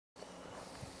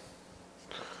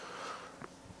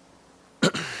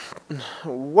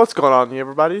What's going on,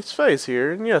 everybody? It's Face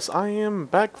here, and yes, I am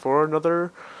back for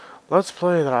another Let's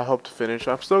Play that I hope to finish.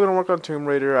 I'm still gonna work on Tomb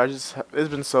Raider. It's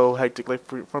been so hectic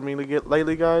for me to get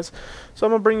lately, guys. So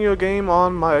I'm gonna bring you a game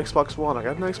on my Xbox One. I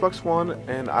got an Xbox One,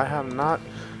 and I have not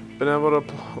been able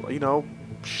to,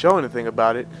 show anything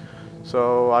about it.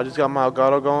 So I just got my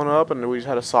Elgato going up, and we just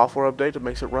had a software update that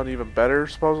makes it run even better,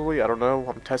 supposedly. I don't know.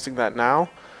 I'm testing that now.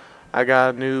 I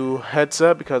got a new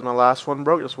headset because my last one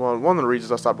broke. That's one of the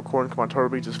reasons I stopped recording, because my Turtle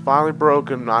Beach is finally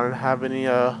broken. I didn't have any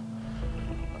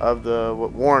of the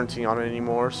warranty on it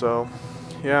anymore. So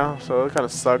yeah, so it kind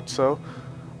of sucked. So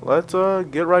let's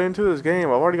get right into this game.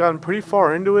 I've already gotten pretty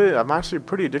far into it. I'm actually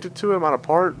pretty addicted to it. I'm on a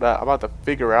part that I'm about to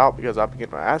figure out because I've been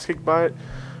getting my ass kicked by it.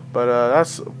 But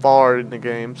that's far in the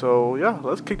game. So yeah,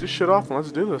 let's kick this shit off and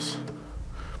let's do this.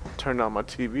 Turn down my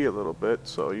TV a little bit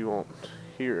so you won't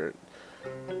hear it.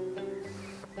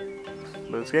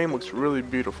 But this game looks really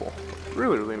beautiful.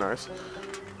 Really, really nice.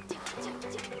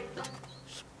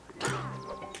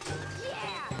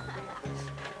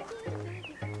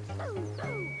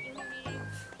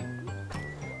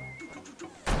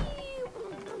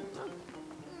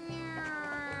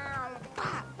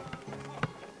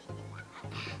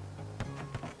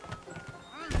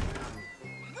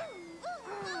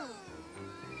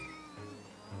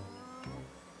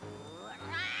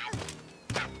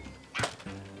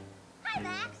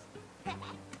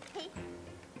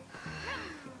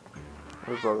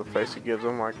 This other face he gives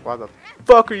him, like, why the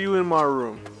fuck are you in my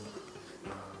room?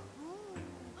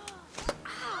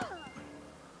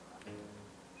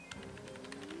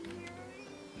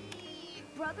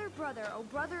 Brother, oh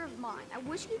brother of mine, I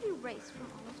wish you could be erased from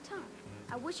all of time.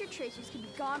 I wish your traces could be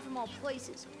gone from all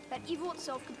places. That evil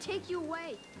itself could take you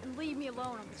away and leave me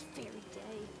alone on this very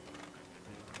day.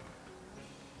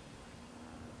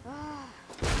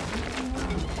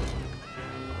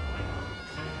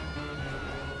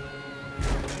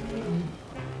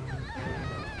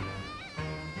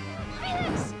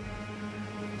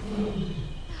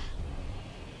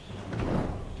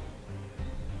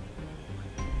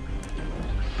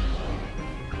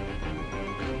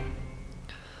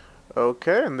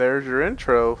 Okay, and there's your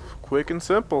intro. Quick and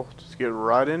simple. Just get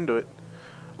right into it.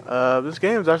 This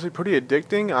game is actually pretty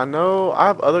addicting. I know I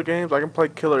have other games. I can play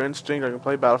Killer Instinct. I can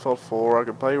play Battlefield 4. I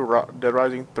can play Dead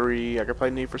Rising 3. I can play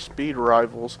Need for Speed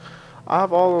Rivals. I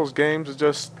have all those games. It's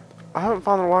just I haven't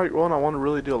found the right one I want to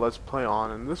really do a Let's Play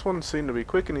on. And this one seemed to be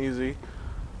quick and easy.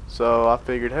 So I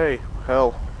figured, hey,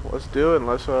 hell, let's do it and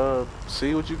let's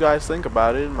see what you guys think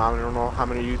about it. I don't know how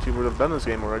many YouTubers have done this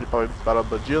game already. Probably about a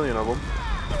bajillion of them.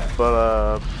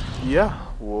 But yeah,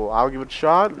 well, I'll give it a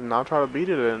shot and I'll try to beat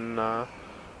it. And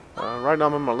right now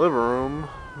I'm in my living room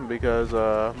because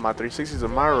my 360 is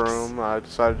in my room. I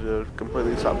decided to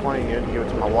completely stop playing it and give it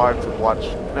to my wife to watch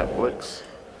Netflix.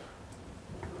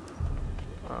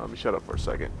 Let me shut up for a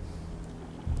second.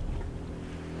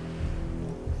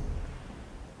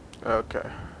 Okay,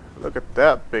 look at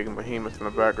that big behemoth in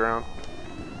the background.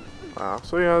 Wow,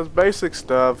 so yeah, it's basic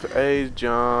stuff. A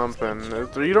jump, and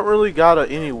you don't really got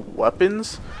any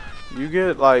weapons. You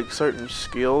get like certain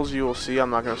skills you will see. I'm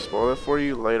not gonna spoil it for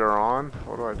you later on.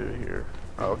 What do I do here?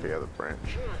 Oh, okay, yeah, the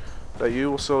branch that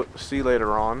you will see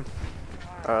later on.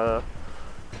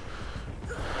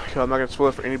 I'm not gonna spoil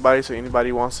it for anybody. So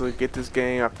anybody wants to get this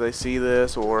game after they see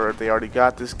this, or if they already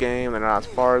got this game, they're not as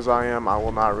far as I am. I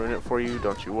will not ruin it for you.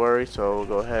 Don't you worry. So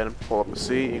go ahead and pull up a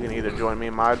seat. You can either join me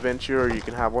in my adventure, or you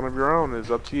can have one of your own. It's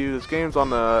up to you. This game's on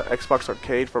the Xbox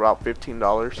Arcade for about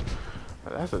 $15.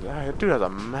 That dude has a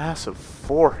massive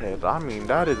forehead. I mean,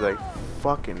 that is a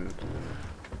fucking.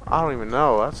 I don't even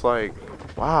know. That's like,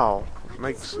 wow.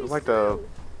 Makes like the.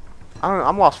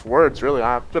 I'm lost for words, really.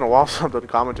 I've been a while since I've done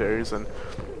commentaries and.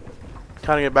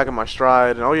 Kind of get back in my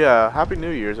stride. And oh yeah, Happy New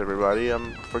Year's, everybody.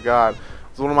 Forgot.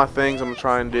 It's one of my things I'm gonna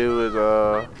try and do is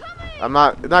it's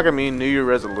not gonna be a New Year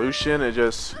resolution. It's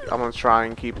just I'm gonna try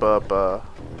and keep up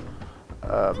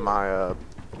my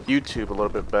YouTube a little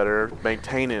bit better,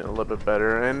 maintain it a little bit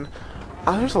better. And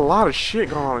there's a lot of shit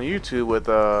going on YouTube with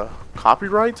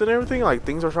copyrights and everything. Like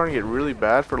things are starting to get really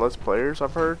bad for Let's Players,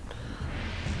 I've heard.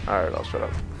 All right, I'll shut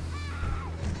up.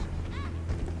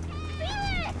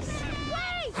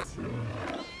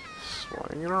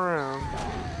 Swinging around.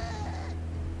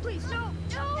 Please, no,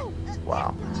 no!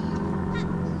 Wow.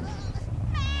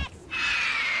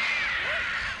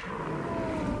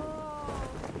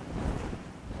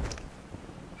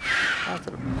 That's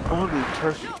an ugly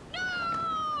turkey.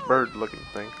 Bird-looking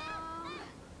thing.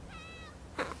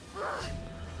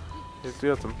 They do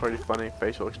have some pretty funny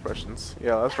facial expressions.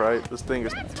 Yeah, that's right. This thing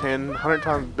is 100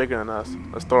 times bigger than us.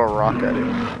 Let's throw a rock at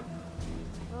it.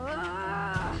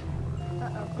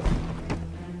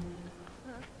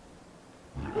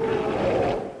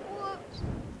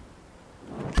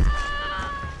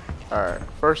 Alright,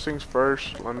 first things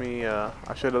first, let me, I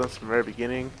should have done this from the very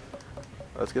beginning.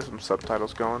 Let's get some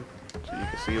subtitles going, so you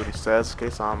can see what he says, in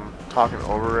case I'm talking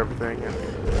over everything, and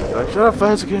you're like, shut up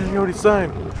fast again, you know what he's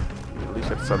saying. At least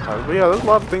get the subtitles. But yeah, there's a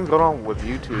lot of things going on with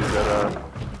YouTube that,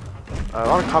 a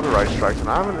lot of copyright strikes, and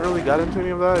I haven't really got into any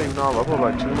of that, even though I upload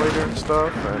like Tomb Raider and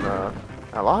stuff, and,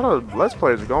 a lot of Let's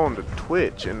Players are going to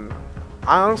Twitch, and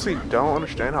I honestly don't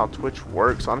understand how Twitch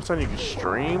works. I understand you can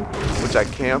stream, which I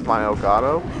can with my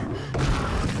Elgato.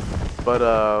 But,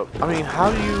 I mean, how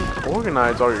do you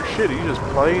organize all your shit? Do you just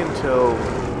play until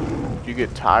you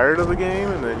get tired of the game,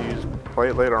 and then you just play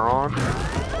it later on?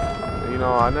 You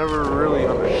know, I never really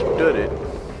understood it.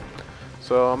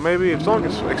 So, maybe if someone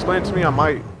can explain it to me, I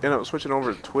might end up switching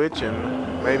over to Twitch,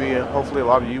 and maybe, hopefully, a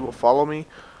lot of you will follow me.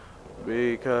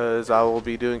 Because I will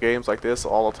be doing games like this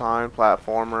all the time,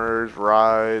 platformers,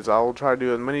 rides. I will try to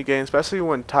do as many games, especially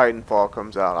when Titanfall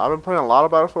comes out. I've been playing a lot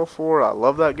of Battlefield 4. I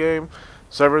love that game.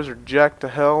 Servers are jacked to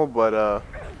hell, but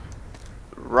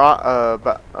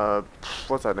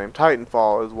what's that name?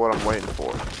 Titanfall is what I'm waiting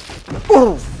for.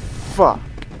 Oh, fuck!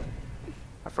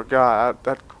 I forgot.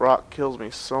 That rock kills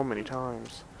me so many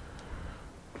times.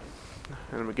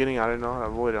 In the beginning, I didn't know how to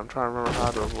avoid it. I'm trying to remember how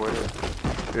to avoid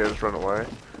it. Yeah, just run away.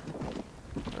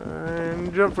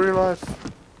 And jump for your life.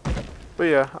 But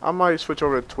yeah, I might switch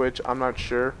over to Twitch. I'm not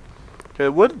sure.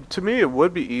 To me, it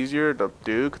would be easier to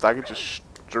do because I could just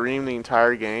stream the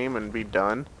entire game and be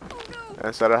done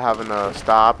instead of having to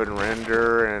stop and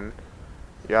render and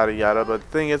yada yada. But the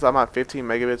thing is, I'm at 15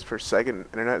 megabits per second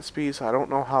internet speed, so I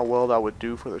don't know how well that would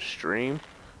do for the stream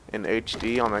in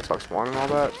HD on the Xbox One and all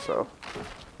that. So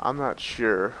I'm not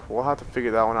sure. We'll have to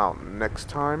figure that one out next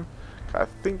time. I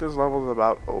think this level is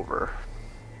about over.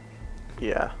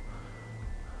 Yeah.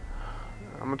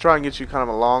 I'm going to try and get you kind of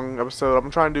a long episode. I'm going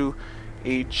to try and do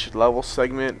each level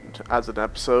segment as an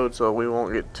episode so we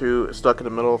won't get too stuck in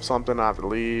the middle of something I have to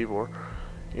leave, or,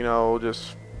 you know,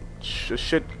 just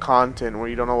shit content where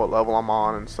you don't know what level I'm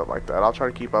on and stuff like that. I'll try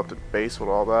to keep up to base with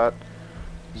all that.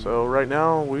 So right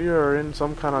now we are in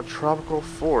some kind of tropical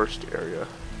forest area.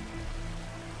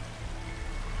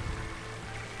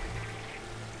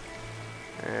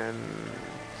 And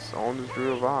someone just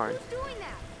drew a vine.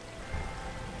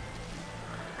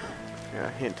 Yeah,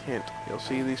 hint, hint. You'll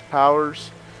see these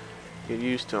powers. Get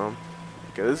used to them.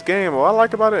 Okay, this game, what I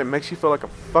like about it, it makes you feel like a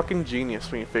fucking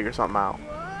genius when you figure something out.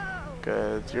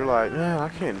 Because you're like, man, I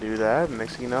can't do that. And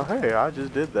next thing you know, hey, I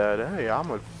just did that. Hey,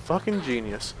 I'm a fucking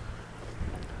genius.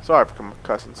 Sorry for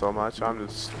cussing so much. I'm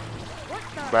just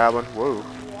babbling. Whoa.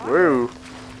 Whoa.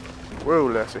 Whoa,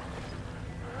 Leslie.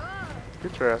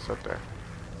 Get your ass up there.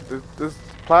 This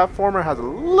platformer has a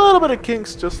little bit of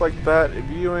kinks just like that. If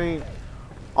you ain't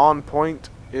on point,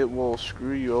 it will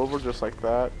screw you over just like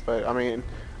that. But I mean,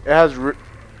 it has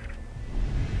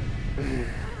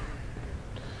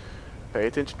pay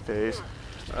attention, phase.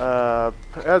 It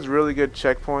has really good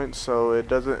checkpoints, so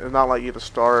it's not like you have to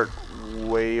start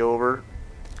way over.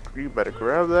 You better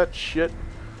grab that shit.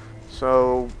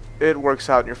 So it works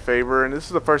out in your favor. And this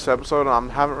is the first episode, and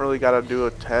I haven't really got to do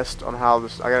a test on how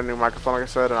this. I got a new microphone, like I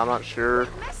said, and I'm not sure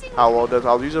how well it does.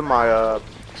 I was using my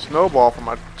snowball for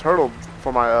my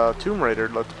Tomb Raider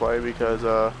Let's Play because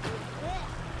I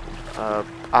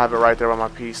have it right there on my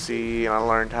PC, and I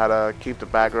learned how to keep the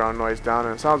background noise down,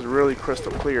 and it sounds really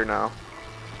crystal clear now.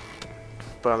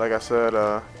 But like I said,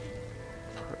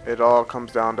 it all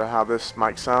comes down to how this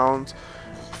mic sounds.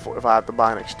 If I have to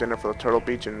buy an extender for the Turtle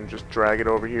Beach and just drag it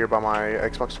over here by my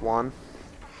Xbox One.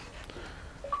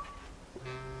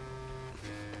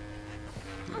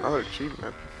 Another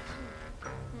achievement.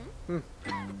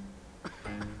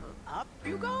 Up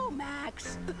you go,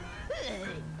 Max.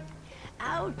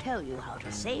 I'll tell you how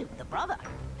to save the brother.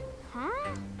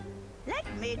 Huh? Let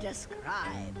me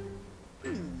describe.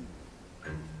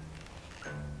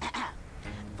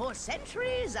 For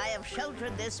centuries, I have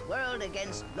sheltered this world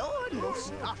against Lord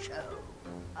Mustachio.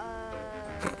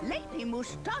 Lately,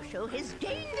 Mustachio has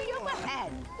gained the upper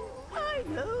hand. I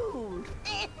know.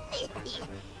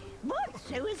 But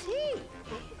so is he.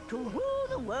 To rule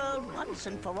the world once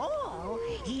and for all,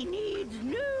 he needs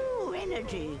new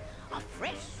energy, a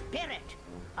fresh spirit,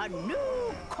 a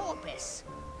new corpus.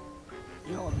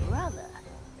 Your brother,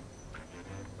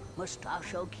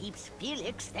 Mustachio, keeps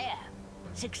Felix there.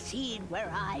 Succeed where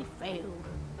I failed.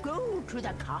 Go to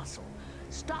the castle.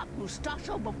 Stop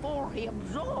Mustachio before he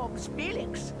absorbs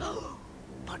Felix.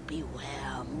 But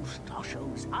beware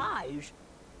Mustachio's eyes.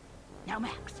 Now,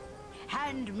 Max,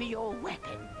 hand me your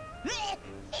weapon.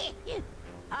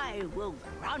 I will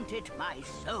grant it my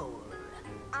soul.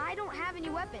 I don't have any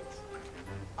weapons.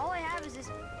 All I have is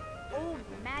this old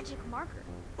magic marker.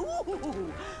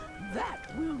 Ooh,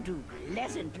 that will do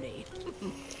pleasantly.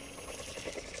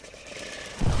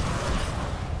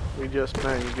 We just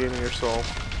met. You gave me your soul.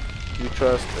 You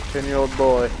trust a 10-year-old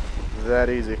boy. That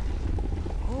easy.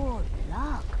 Good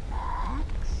luck, Max.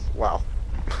 Wow.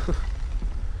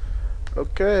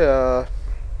 Okay,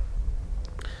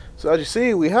 so as you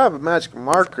see, we have a magic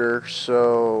marker,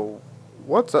 so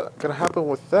what's gonna happen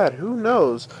with that? Who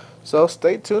knows? So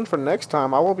stay tuned for next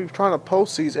time. I will be trying to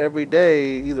post these every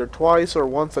day, either twice or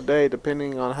once a day,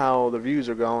 depending on how the views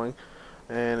are going,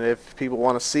 and if people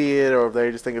want to see it or if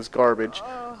they just think it's garbage.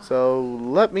 So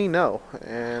let me know.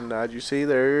 And as you see,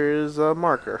 there is a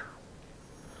marker.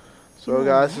 So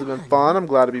guys, this has been fun. I'm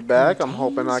glad to be back. I'm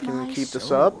hoping I can keep this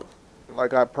up,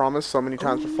 like I promised so many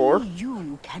times before. Only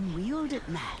you can wield it,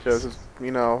 Max. Because,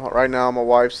 you know, right now my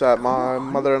wife's at my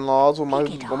mother-in-law's with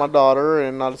my daughter,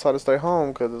 and I decided to stay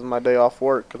home because it's my day off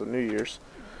work because of New Year's.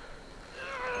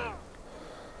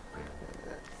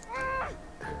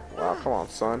 Wow, come on,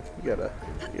 son. You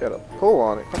gotta pull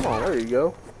on it. Come on, there you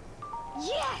go.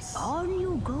 Yes! On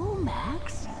you go,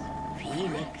 Max.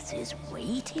 Felix is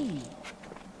waiting.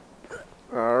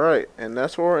 Alright, and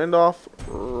that's where we'll end off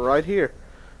right here.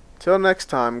 Till next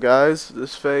time, guys.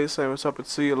 This is Faye saying what's up and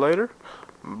see you later.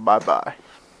 Bye-bye.